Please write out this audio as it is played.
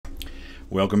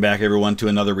Welcome back, everyone, to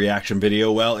another reaction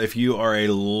video. Well, if you are a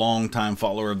longtime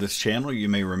follower of this channel, you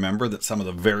may remember that some of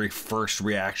the very first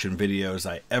reaction videos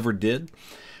I ever did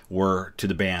were to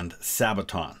the band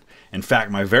Sabaton. In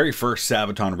fact, my very first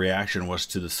Sabaton reaction was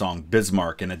to the song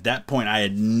Bismarck, and at that point I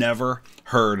had never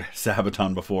heard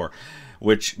Sabaton before,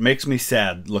 which makes me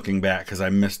sad looking back because I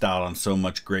missed out on so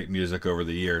much great music over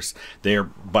the years. They are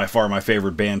by far my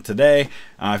favorite band today.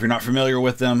 If you're not familiar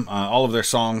with them, all of their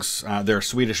songs, they're a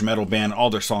Swedish metal band.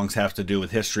 All their songs have to do with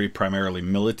history, primarily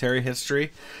military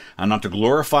history. Not to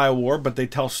glorify war, but they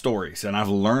tell stories, and I've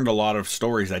learned a lot of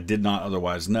stories I did not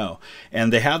otherwise know.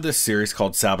 And they have this series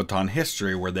called Sabaton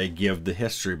History, where they give the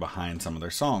history behind some of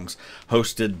their songs,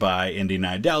 hosted by Indy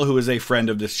Nidell, who is a friend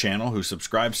of this channel, who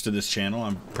subscribes to this channel,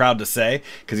 I'm proud to say,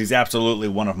 because he's absolutely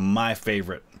one of my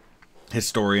favorite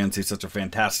historians. He's such a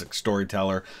fantastic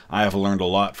storyteller. I have learned a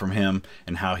lot from him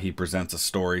and how he presents a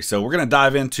story. So we're going to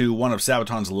dive into one of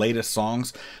Sabaton's latest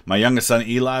songs. My youngest son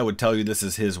Eli would tell you this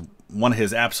is one of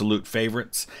his absolute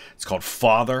favorites. It's called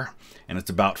Father, and it's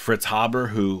about Fritz Haber,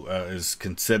 who is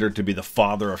considered to be the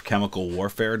father of chemical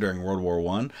warfare during World War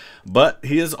I. But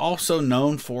he is also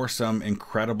known for some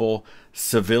incredible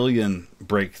civilian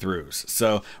breakthroughs.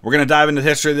 So we're going to dive into the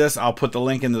history of this. I'll put the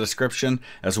link in the description,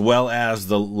 as well as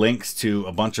the links to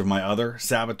a bunch of my other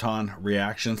Sabaton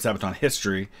reactions, Sabaton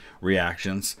history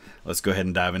reactions. Let's go ahead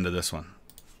and dive into this one.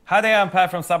 Hi there, I'm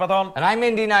Pat from Sabaton. And I'm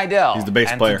Indy Nidell. He's the bass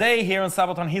player. And today here on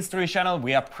Sabaton History Channel,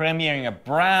 we are premiering a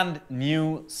brand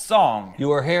new song.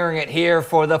 You are hearing it here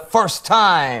for the first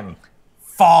time.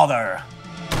 Father.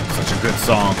 Such a good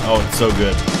song. Oh, it's so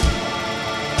good.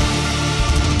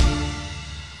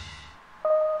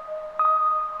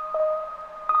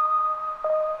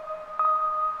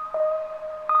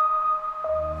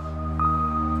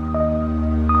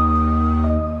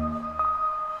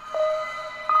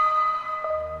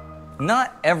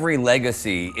 Not every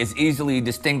legacy is easily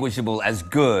distinguishable as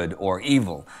good or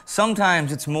evil.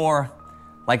 Sometimes it's more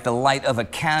like the light of a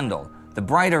candle. The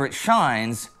brighter it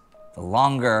shines, the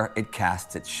longer it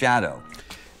casts its shadow.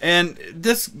 And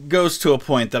this goes to a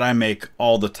point that I make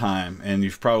all the time, and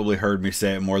you've probably heard me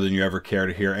say it more than you ever care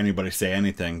to hear anybody say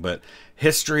anything, but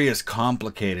history is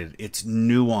complicated. It's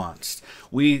nuanced.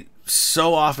 We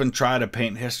so often try to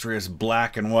paint history as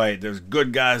black and white. There's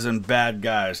good guys and bad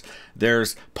guys.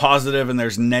 There's positive and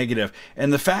there's negative.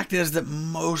 And the fact is that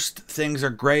most things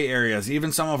are gray areas.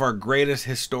 Even some of our greatest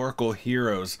historical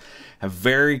heroes have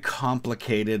very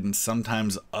complicated and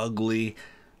sometimes ugly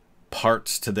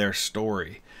parts to their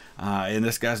story. And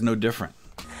this guy's no different.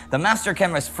 The master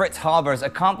chemist Fritz Haber's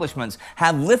accomplishments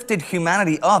have lifted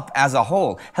humanity up as a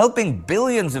whole, helping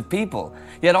billions of people,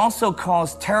 yet also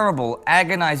caused terrible,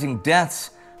 agonizing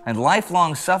deaths and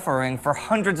lifelong suffering for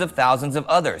hundreds of thousands of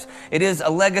others. It is a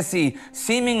legacy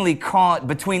seemingly caught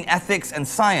between ethics and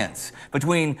science,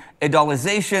 between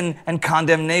idolization and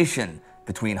condemnation,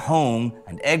 between home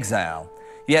and exile,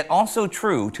 yet also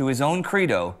true to his own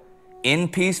credo, in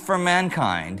peace for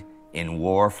mankind, in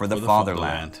war for the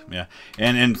fatherland. Yeah.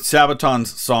 And in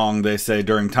Sabaton's song, they say,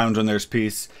 during times when there's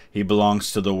peace, he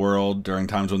belongs to the world. During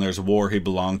times when there's war, he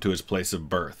belonged to his place of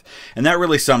birth. And that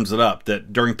really sums it up,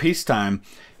 that during peacetime,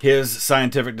 his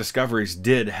scientific discoveries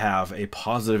did have a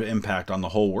positive impact on the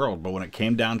whole world. But when it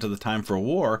came down to the time for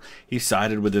war, he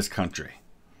sided with his country.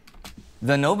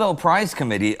 The Nobel Prize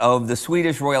Committee of the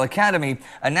Swedish Royal Academy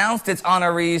announced its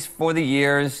honorees for the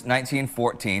years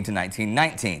 1914 to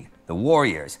 1919, the war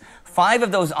years. 5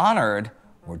 of those honored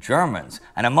were Germans,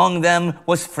 and among them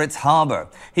was Fritz Haber.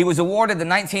 He was awarded the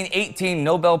 1918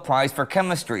 Nobel Prize for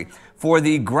Chemistry for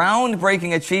the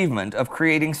groundbreaking achievement of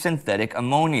creating synthetic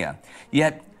ammonia.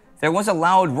 Yet, there was a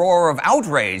loud roar of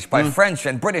outrage by French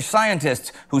and British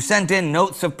scientists who sent in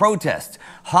notes of protest.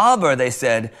 Haber, they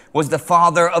said, was the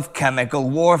father of chemical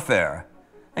warfare.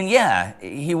 And yeah,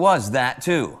 he was that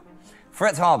too.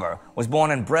 Fritz Haber was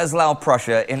born in Breslau,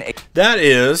 Prussia in... That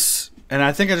is... And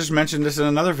I think I just mentioned this in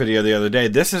another video the other day.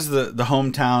 This is the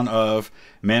hometown of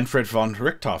Manfred von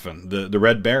Richthofen, the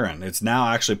Red Baron. It's now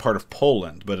actually part of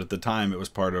Poland, but at the time it was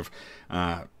part of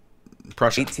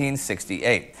Prussia.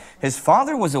 1868. His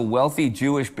father was a wealthy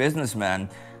Jewish businessman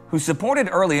who supported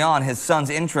early on his son's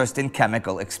interest in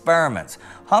chemical experiments.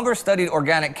 Haber studied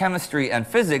organic chemistry and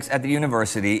physics at the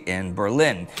university in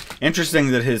Berlin.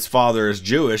 Interesting that his father is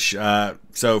Jewish,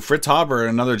 so Fritz Haber,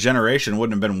 another generation,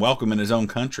 wouldn't have been welcome in his own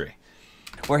country.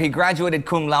 Where he graduated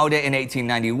cum laude in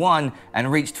 1891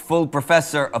 and reached full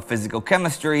professor of physical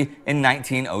chemistry in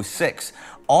 1906.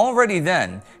 Already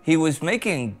then, he was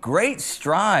making great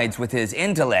strides with his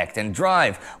intellect and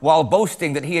drive, while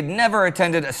boasting that he had never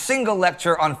attended a single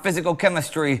lecture on physical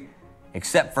chemistry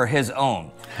except for his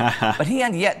own. But he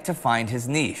had yet to find his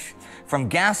niche. From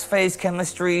gas phase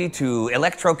chemistry to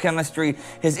electrochemistry,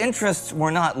 his interests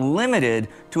were not limited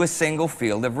to a single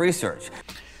field of research.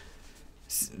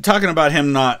 Talking about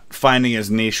him not finding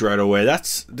his niche right away,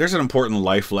 there's an important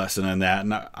life lesson in that.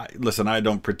 And listen, I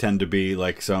don't pretend to be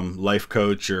like some life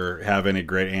coach or have any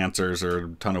great answers or a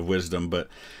ton of wisdom, but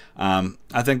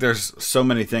I think there's so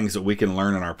many things that we can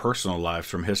learn in our personal lives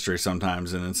from history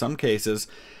sometimes. And in some cases,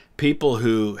 people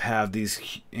who have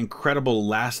these incredible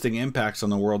lasting impacts on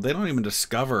the world, they don't even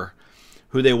discover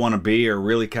who they want to be or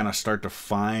really kind of start to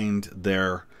find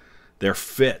their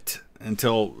fit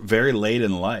until very late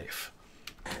in life.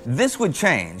 This would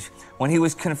change when he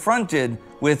was confronted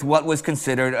with what was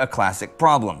considered a classic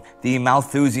problem, the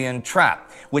Malthusian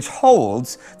trap, which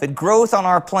holds that growth on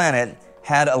our planet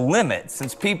had a limit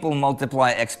since people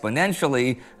multiply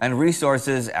exponentially and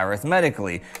resources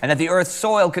arithmetically, and that the Earth's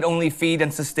soil could only feed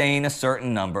and sustain a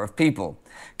certain number of people.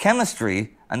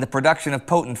 Chemistry and the production of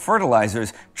potent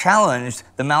fertilizers challenged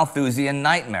the Malthusian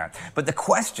nightmare. But the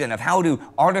question of how to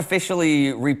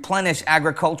artificially replenish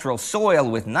agricultural soil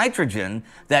with nitrogen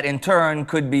that in turn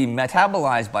could be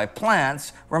metabolized by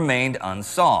plants remained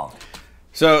unsolved.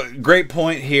 So, great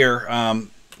point here.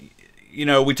 You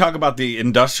know, we talk about the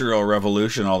Industrial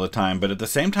Revolution all the time, but at the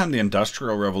same time the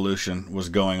Industrial Revolution was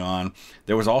going on,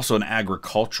 there was also an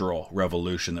agricultural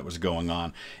revolution that was going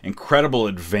on. Incredible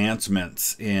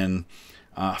advancements in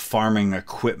farming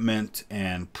equipment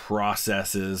and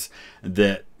processes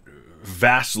that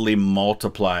vastly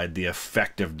multiplied the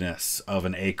effectiveness of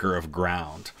an acre of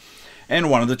ground. And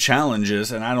one of the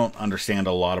challenges, and I don't understand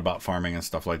a lot about farming and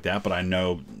stuff like that, but I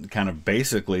know kind of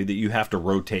basically that you have to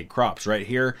rotate crops. Right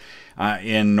here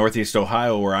in Northeast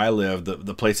Ohio where I live,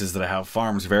 the places that have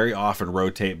farms very often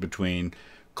rotate between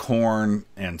corn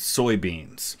and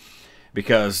soybeans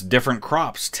because different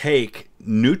crops take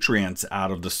nutrients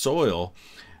out of the soil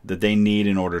that they need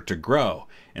in order to grow.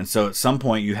 And so at some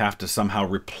point you have to somehow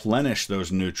replenish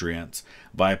those nutrients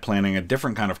by planting a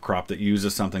different kind of crop that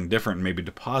uses something different and maybe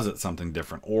deposits something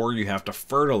different. Or you have to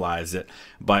fertilize it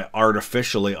by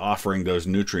artificially offering those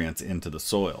nutrients into the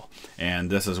soil. And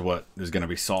this is what is going to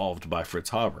be solved by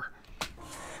Fritz Haber.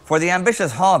 For the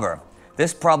ambitious Haber,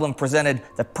 this problem presented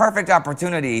the perfect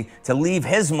opportunity to leave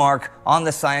his mark on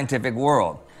the scientific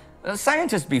world. The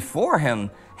scientists before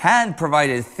him had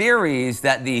provided theories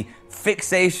that the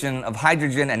fixation of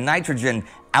hydrogen and nitrogen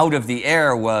out of the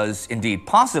air was indeed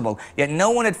possible, yet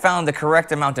no one had found the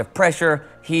correct amount of pressure,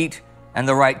 heat, and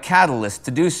the right catalyst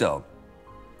to do so.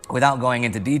 Without going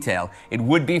into detail, it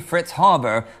would be Fritz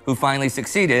Haber who finally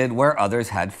succeeded where others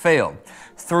had failed.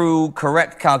 Through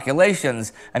correct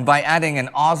calculations and by adding an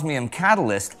osmium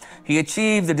catalyst, he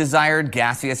achieved the desired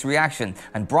gaseous reaction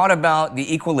and brought about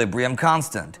the equilibrium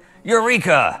constant.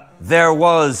 Eureka! There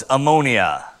was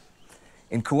ammonia.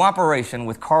 In cooperation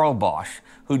with Carl Bosch,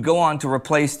 who'd go on to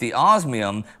replace the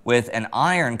osmium with an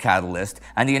iron catalyst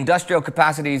and the industrial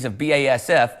capacities of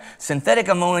BASF, synthetic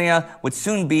ammonia would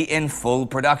soon be in full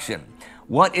production.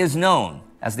 What is known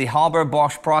as the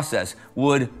Haber-Bosch process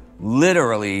would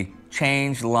literally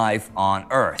change life on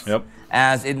Earth. Yep.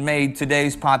 As it made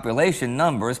today's population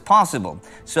numbers possible.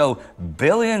 So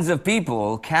billions of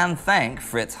people can thank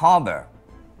Fritz Haber.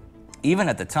 Even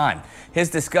at the time, his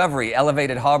discovery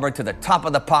elevated Haber to the top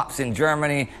of the pops in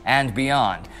Germany and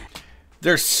beyond.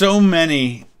 There's so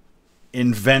many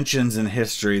inventions in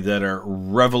history that are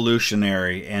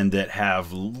revolutionary and that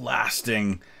have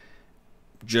lasting,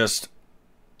 just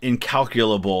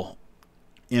incalculable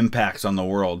impacts on the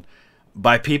world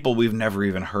by people we've never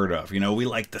even heard of. You know, we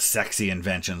like the sexy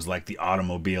inventions like the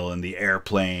automobile and the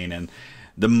airplane and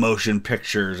the motion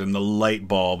pictures and the light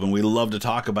bulb, and we love to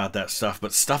talk about that stuff,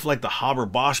 but stuff like the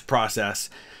Haber-Bosch process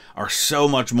are so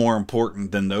much more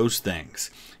important than those things.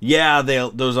 Yeah,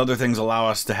 those other things allow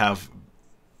us to have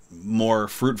more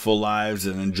fruitful lives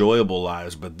and enjoyable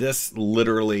lives, but this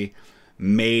literally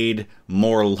made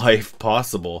more life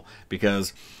possible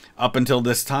because up until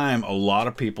this time, a lot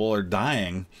of people are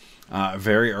dying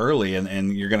very early,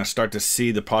 and you're going to start to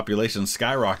see the population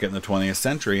skyrocket in the 20th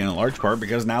century, in large part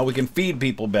because now we can feed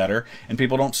people better and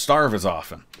people don't starve as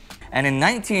often. And in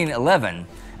 1911,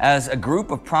 as a group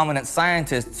of prominent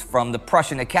scientists from the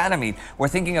Prussian Academy were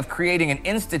thinking of creating an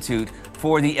institute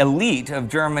for the elite of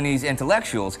Germany's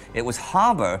intellectuals, it was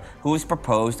Haber who was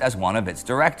proposed as one of its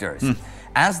directors.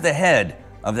 As the head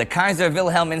of the Kaiser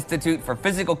Wilhelm Institute for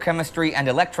Physical Chemistry and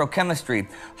Electrochemistry,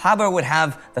 Haber would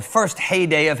have the first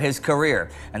heyday of his career,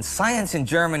 and science in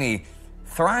Germany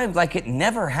thrived like it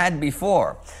never had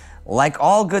before. Like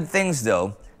all good things,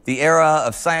 though, the era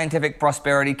of scientific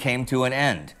prosperity came to an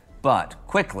end. But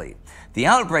quickly, the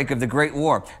outbreak of the Great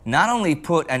War not only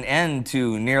put an end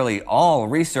to nearly all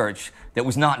research that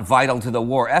was not vital to the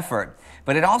war effort,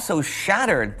 but it also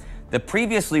shattered the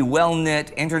previously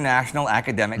well-knit international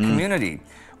academic community.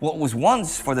 What was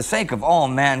once for the sake of all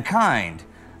mankind,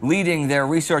 leading their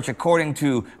research according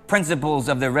to principles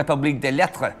of the République des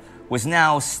Lettres, was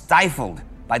now stifled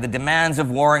by the demands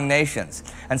of warring nations.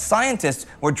 And scientists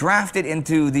were drafted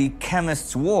into the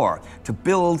chemists' war to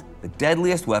build the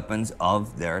deadliest weapons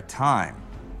of their time.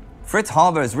 Fritz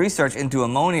Haber's research into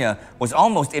ammonia was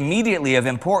almost immediately of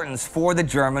importance for the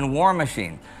German war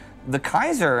machine. The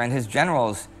Kaiser and his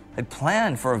generals had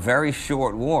planned for a very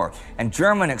short war, and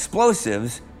German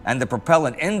explosives and the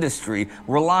propellant industry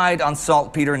relied on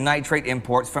saltpeter nitrate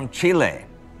imports from Chile,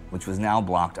 which was now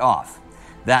blocked off.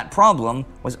 That problem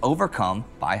was overcome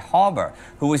by Haber,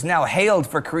 who was now hailed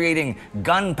for creating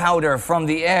gunpowder from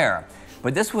the air.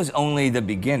 But this was only the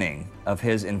beginning of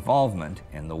his involvement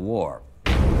in the war.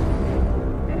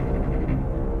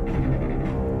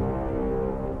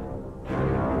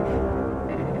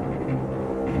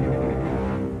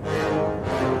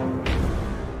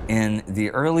 In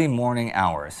the early morning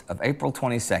hours of April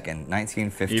 22nd,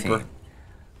 1915,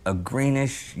 a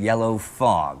greenish-yellow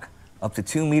fog, up to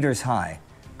 2 meters high,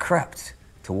 crept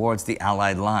towards the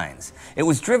Allied lines. It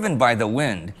was driven by the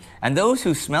wind, and those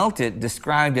who smelt it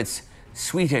described its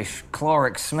sweetish,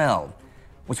 chloric smell,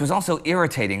 which was also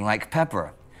irritating like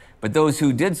pepper. But those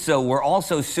who did so were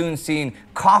also soon seen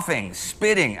coughing,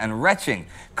 spitting, and retching.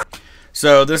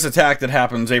 So this attack that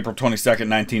happens April 22nd,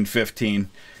 1915,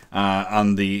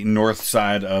 on the north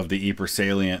side of the Ypres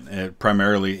salient, it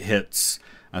primarily hits,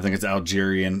 I think it's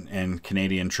Algerian and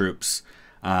Canadian troops,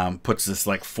 puts this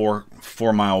like four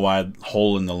mile wide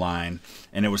hole in the line,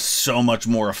 and it was so much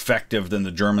more effective than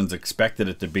the Germans expected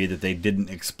it to be that they didn't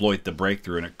exploit the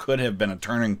breakthrough, and it could have been a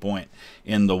turning point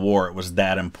in the war. It was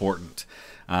that important.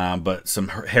 But some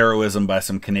heroism by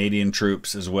some Canadian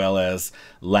troops, as well as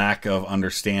lack of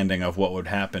understanding of what would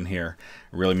happen here,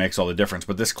 really makes all the difference.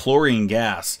 But this chlorine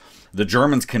gas, the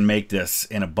Germans can make this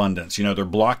in abundance. You know, they're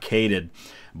blockaded,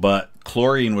 but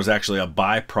chlorine was actually a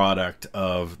byproduct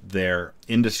of their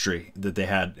industry that they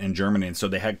had in Germany. And so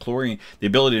they had chlorine, the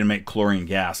ability to make chlorine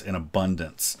gas in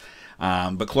abundance.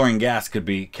 But chlorine gas could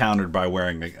be countered by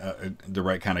wearing the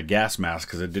right kind of gas mask,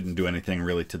 because it didn't do anything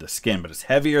really to the skin. But it's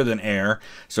heavier than air,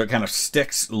 so it kind of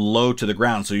sticks low to the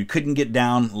ground. So you couldn't get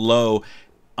down low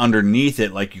underneath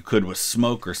it like you could with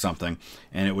smoke or something,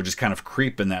 and it would just kind of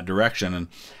creep in that direction.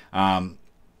 And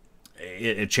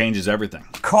it changes everything.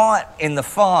 Caught in the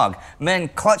fog, men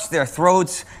clutched their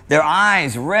throats, their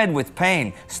eyes red with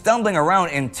pain, stumbling around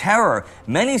in terror.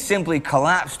 Many simply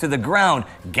collapsed to the ground,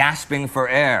 gasping for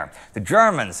air. The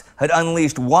Germans had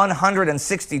unleashed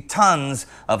 160 tons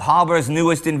of Haber's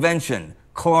newest invention,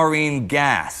 chlorine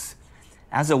gas.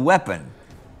 As a weapon,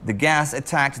 the gas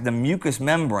attacked the mucous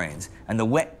membranes and the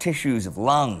wet tissues of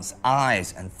lungs,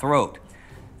 eyes, and throat.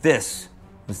 This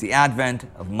was the advent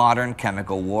of modern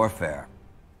chemical warfare.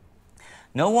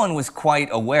 No one was quite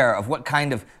aware of what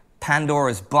kind of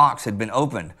Pandora's box had been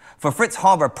opened. For Fritz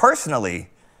Haber personally,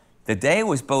 the day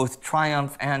was both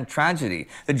triumph and tragedy.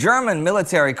 The German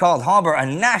military called Haber a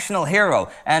national hero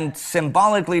and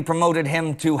symbolically promoted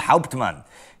him to Hauptmann.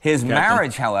 His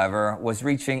marriage, however, was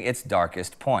reaching its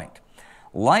darkest point.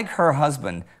 Like her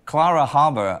husband, Clara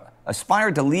Haber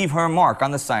aspired to leave her mark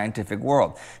on the scientific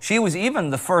world. She was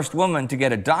even the first woman to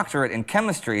get a doctorate in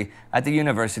chemistry at the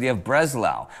University of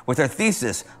Breslau, with her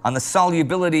thesis on the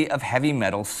solubility of heavy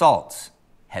metal salts.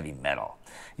 Heavy metal.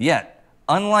 Yet,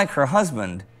 unlike her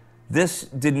husband, this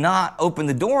did not open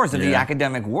the doors of the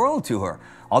academic world to her.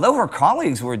 Although her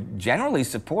colleagues were generally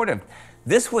supportive,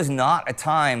 this was not a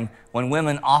time when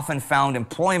women often found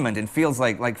employment in fields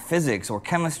like physics or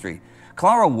chemistry.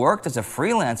 Clara worked as a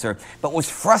freelancer, but was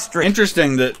frustrated.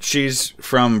 Interesting that she's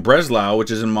from Breslau,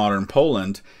 which is in modern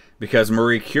Poland, because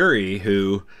Marie Curie,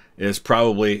 who is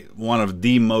probably one of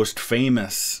the most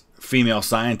famous female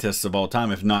scientists of all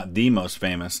time, if not the most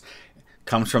famous,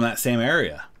 comes from that same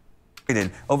area.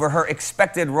 Over her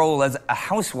expected role as a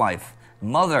housewife,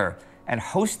 mother, and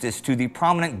hostess to the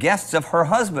prominent guests of her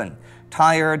husband,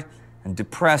 tired and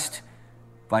depressed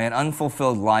by an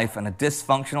unfulfilled life and a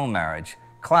dysfunctional marriage,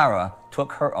 Clara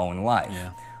took her own life.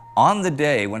 On the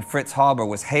day when Fritz Haber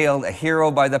was hailed a hero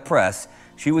by the press,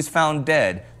 she was found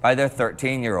dead by their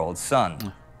 13-year-old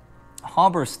son.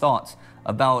 Haber's thoughts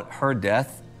about her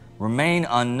death remain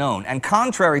unknown, and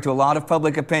contrary to a lot of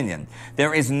public opinion,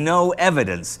 there is no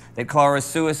evidence that Clara's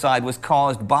suicide was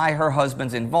caused by her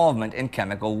husband's involvement in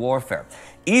chemical warfare.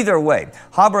 Either way,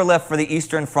 Haber left for the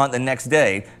Eastern Front the next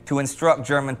day to instruct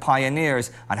German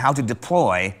pioneers on how to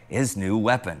deploy his new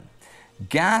weapon.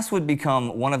 Gas would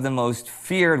become one of the most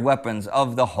feared weapons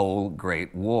of the whole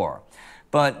Great War.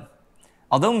 But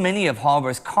although many of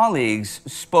Haber's colleagues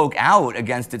spoke out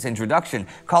against its introduction,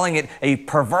 calling it a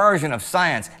perversion of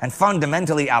science and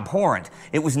fundamentally abhorrent,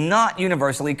 it was not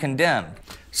universally condemned.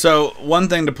 So one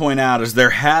thing to point out is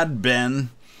there had been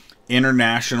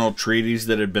international treaties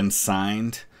that had been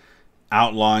signed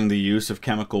outlawing the use of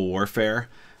chemical warfare,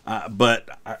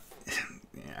 but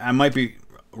I might be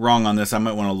wrong on this. I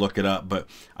might want to look it up, but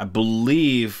I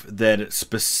believe that it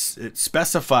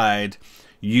specified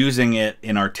using it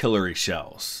in artillery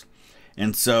shells.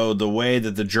 And so the way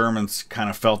that the Germans kind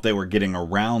of felt they were getting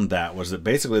around that was that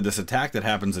basically this attack that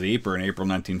happens at Ypres in April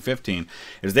 1915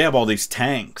 is they have all these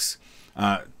tanks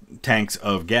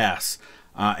of gas,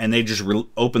 and they just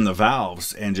open the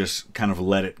valves and just kind of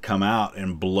let it come out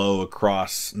and blow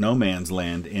across no man's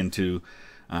land into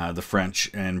the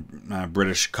French and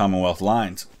British Commonwealth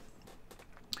lines.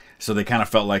 So they kind of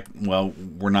felt like, well,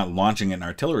 we're not launching it in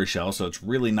artillery shells, so it's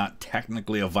really not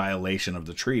technically a violation of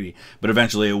the treaty, but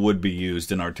eventually it would be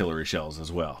used in artillery shells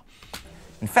as well.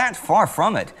 In fact, far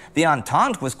from it. The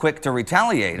Entente was quick to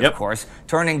retaliate, of course,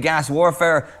 turning gas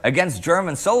warfare against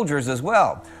German soldiers as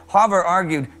well. Haber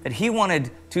argued that he wanted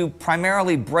to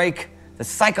primarily break the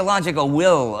psychological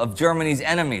will of Germany's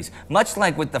enemies, much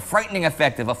like with the frightening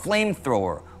effect of a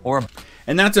flamethrower or...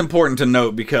 And that's important to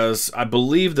note because I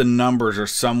believe the numbers are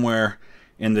somewhere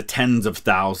in the tens of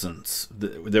thousands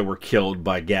that were killed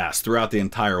by gas throughout the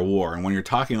entire war. And when you're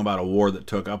talking about a war that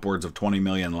took upwards of 20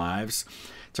 million lives,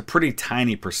 it's a pretty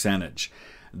tiny percentage.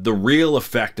 The real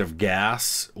effect of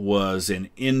gas was in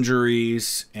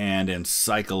injuries and in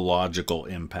psychological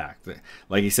impact.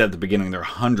 Like he said at the beginning, there are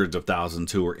hundreds of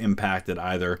thousands who were impacted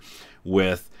either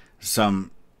with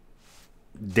some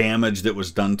damage that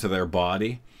was done to their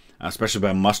body, especially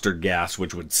by mustard gas,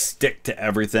 which would stick to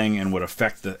everything and would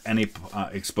affect any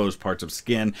exposed parts of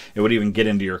skin. It would even get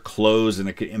into your clothes, and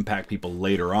it could impact people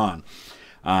later on.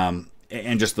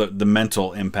 And just the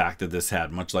mental impact that this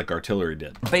had, much like artillery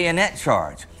did. Bayonet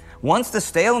charge. Once the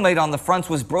stalemate on the fronts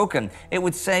was broken, it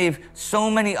would save so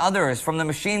many others from the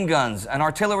machine guns and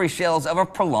artillery shells of a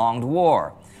prolonged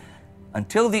war.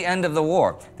 Until the end of the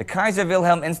war, the Kaiser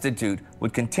Wilhelm Institute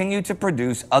would continue to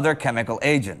produce other chemical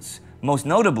agents, most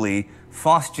notably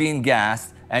phosgene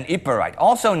gas and ypirite,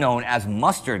 also known as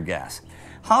mustard gas.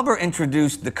 Haber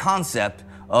introduced the concept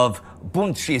of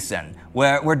Buntschießen,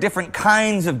 where different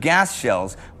kinds of gas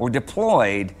shells were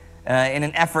deployed in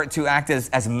an effort to act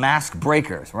as mask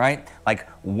breakers, right? Like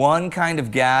one kind of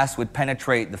gas would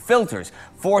penetrate the filters,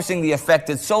 forcing the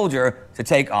affected soldier to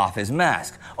take off his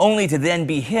mask, only to then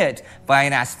be hit by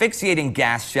an asphyxiating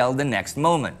gas shell the next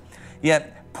moment.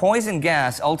 Yet, poison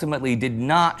gas ultimately did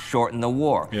not shorten the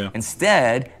war.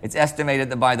 Instead, it's estimated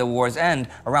that by the war's end,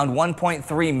 around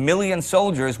 1.3 million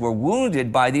soldiers were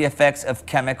wounded by the effects of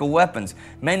chemical weapons,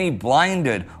 many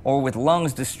blinded or with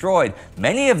lungs destroyed,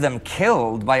 many of them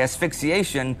killed by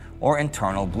asphyxiation or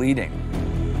internal bleeding.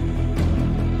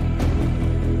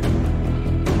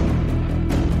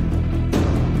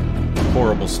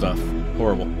 Horrible stuff.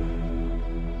 Horrible.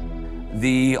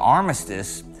 The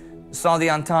armistice saw the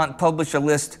Entente publish a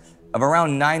list of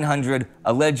around 900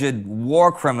 alleged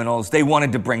war criminals they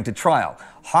wanted to bring to trial.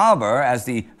 Haber, as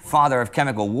the father of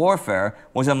chemical warfare,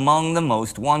 was among the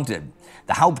most wanted.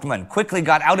 The Hauptmann quickly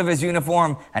got out of his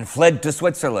uniform and fled to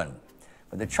Switzerland.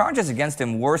 But the charges against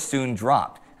him were soon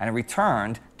dropped, and he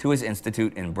returned to his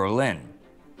institute in Berlin.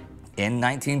 In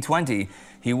 1920,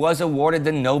 he was awarded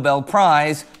the Nobel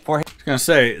Prize for... I was going to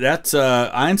say, that's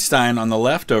Einstein on the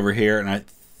left over here, and I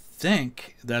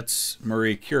think that's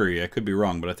Marie Curie. I could be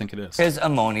wrong, but I think it is. His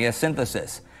ammonia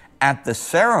synthesis. At the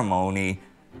ceremony,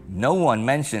 no one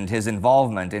mentioned his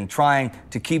involvement in trying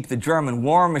to keep the German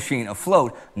war machine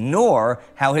afloat, nor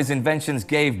how his inventions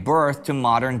gave birth to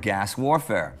modern gas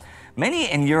warfare.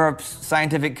 Many in Europe's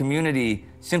scientific community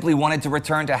simply wanted to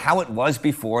return to how it was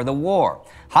before the war.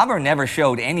 Haber never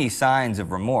showed any signs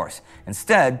of remorse.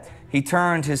 Instead, he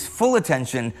turned his full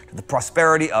attention to the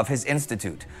prosperity of his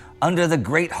institute. Under the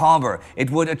great Haber,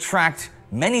 it would attract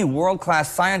many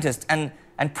world-class scientists and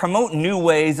promote new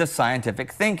ways of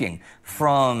scientific thinking,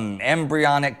 from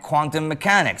embryonic quantum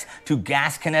mechanics to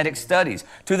gas kinetic studies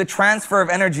to the transfer of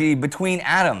energy between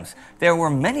atoms. There were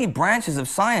many branches of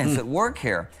science at work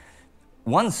here.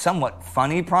 One somewhat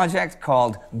funny project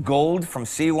called Gold from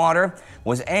Seawater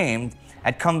was aimed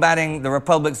at combating the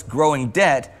Republic's growing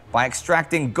debt by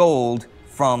extracting gold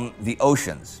from the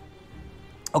oceans.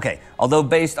 Okay, although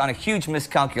based on a huge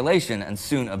miscalculation and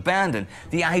soon abandoned,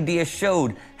 the idea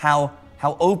showed how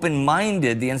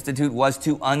open-minded the Institute was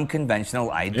to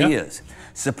unconventional ideas. Yeah.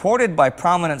 Supported by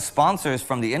prominent sponsors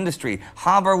from the industry,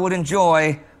 Haber would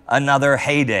enjoy another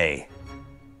heyday,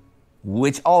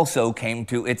 which also came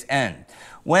to its end.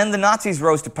 When the Nazis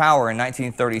rose to power in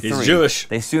 1933,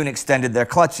 they soon extended their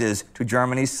clutches to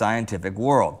Germany's scientific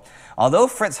world. Although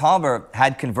Fritz Haber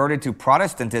had converted to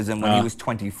Protestantism when he was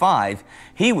 25,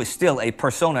 he was still a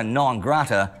persona non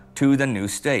grata to the new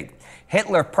state.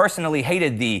 Hitler personally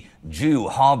hated the Jew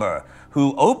Haber,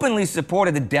 who openly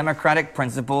supported the democratic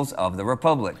principles of the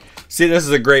Republic. See, this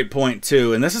is a great point,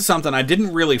 too. And this is something I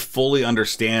didn't really fully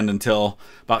understand until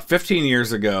about 15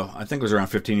 years ago. I think it was around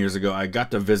 15 years ago. I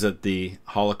got to visit the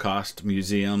Holocaust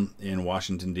Museum in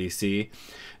Washington, D.C.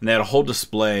 And they had a whole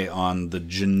display on the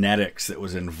genetics that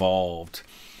was involved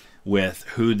with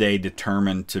who they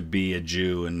determined to be a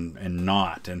Jew and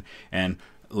not. And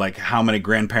like how many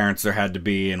grandparents there had to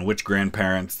be and which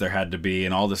grandparents there had to be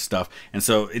and all this stuff. And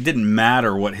so it didn't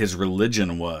matter what his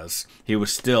religion was. He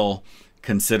was still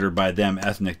considered by them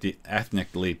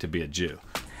ethnically to be a Jew.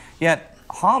 Yet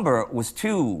Haber was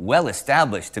too well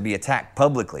established to be attacked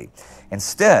publicly.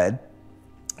 Instead,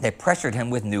 they pressured him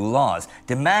with new laws,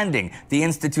 demanding the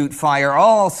Institute fire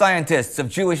all scientists of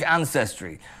Jewish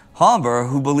ancestry. Haber,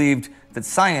 who believed that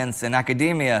science and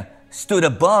academia stood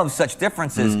above such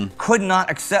differences, could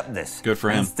not accept this. Good for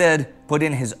him. Instead, put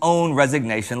in his own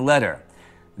resignation letter.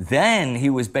 Then he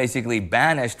was basically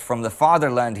banished from the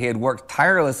fatherland he had worked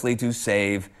tirelessly to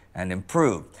save and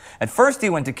improve. At first he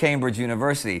went to Cambridge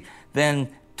University, then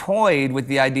toyed with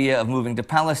the idea of moving to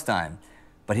Palestine,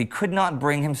 but he could not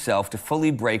bring himself to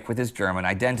fully break with his German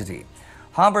identity.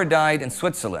 Haber died in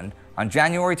Switzerland on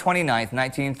January 29,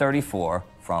 1934,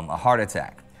 from a heart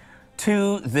attack.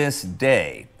 To this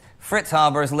day, Fritz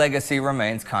Haber's legacy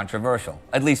remains controversial,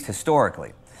 at least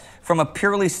historically. From a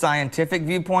purely scientific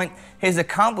viewpoint, his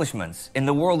accomplishments in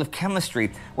the world of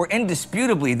chemistry were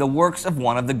indisputably the works of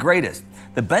one of the greatest.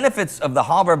 The benefits of the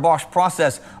Haber-Bosch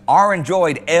process are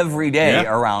enjoyed every day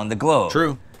around the globe.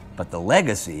 True. But the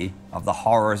legacy of the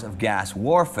horrors of gas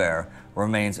warfare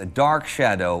remains a dark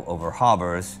shadow over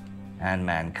Haber's and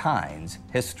mankind's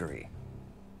history.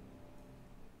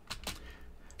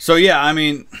 So yeah, I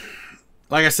mean,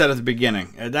 like I said at the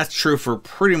beginning, that's true for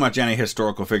pretty much any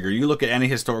historical figure. You look at any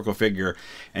historical figure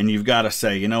and you've got to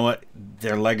say, you know what,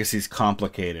 their legacy's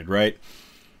complicated, right?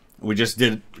 We just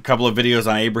did a couple of videos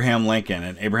on Abraham Lincoln,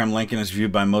 and Abraham Lincoln is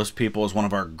viewed by most people as one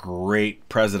of our great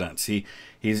presidents.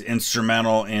 He's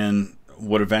instrumental in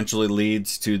what eventually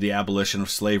leads to the abolition of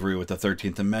slavery with the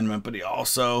 13th Amendment, but he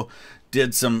also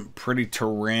did some pretty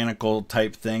tyrannical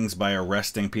type things by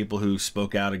arresting people who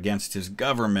spoke out against his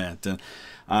government. And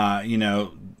you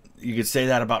know, you could say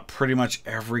that about pretty much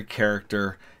every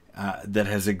character that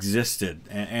has existed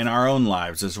in our own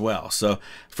lives as well. So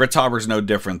Fritz Haber's no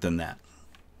different than that.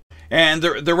 And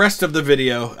the rest of the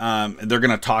video, they're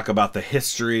going to talk about the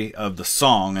history of the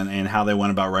song and how they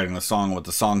went about writing the song, what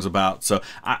the song's about. So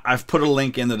I've put a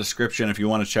link in the description. If you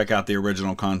want to check out the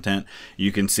original content,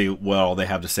 you can see what all they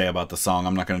have to say about the song.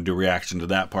 I'm not going to do reaction to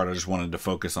that part. I just wanted to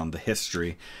focus on the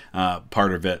history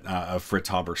part of it, of Fritz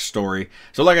Haber's story.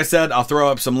 So like I said, I'll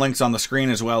throw up some links on the screen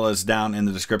as well as down in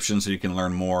the description so you can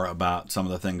learn more about some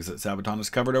of the things that Sabaton has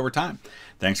covered over time.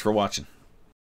 Thanks for watching.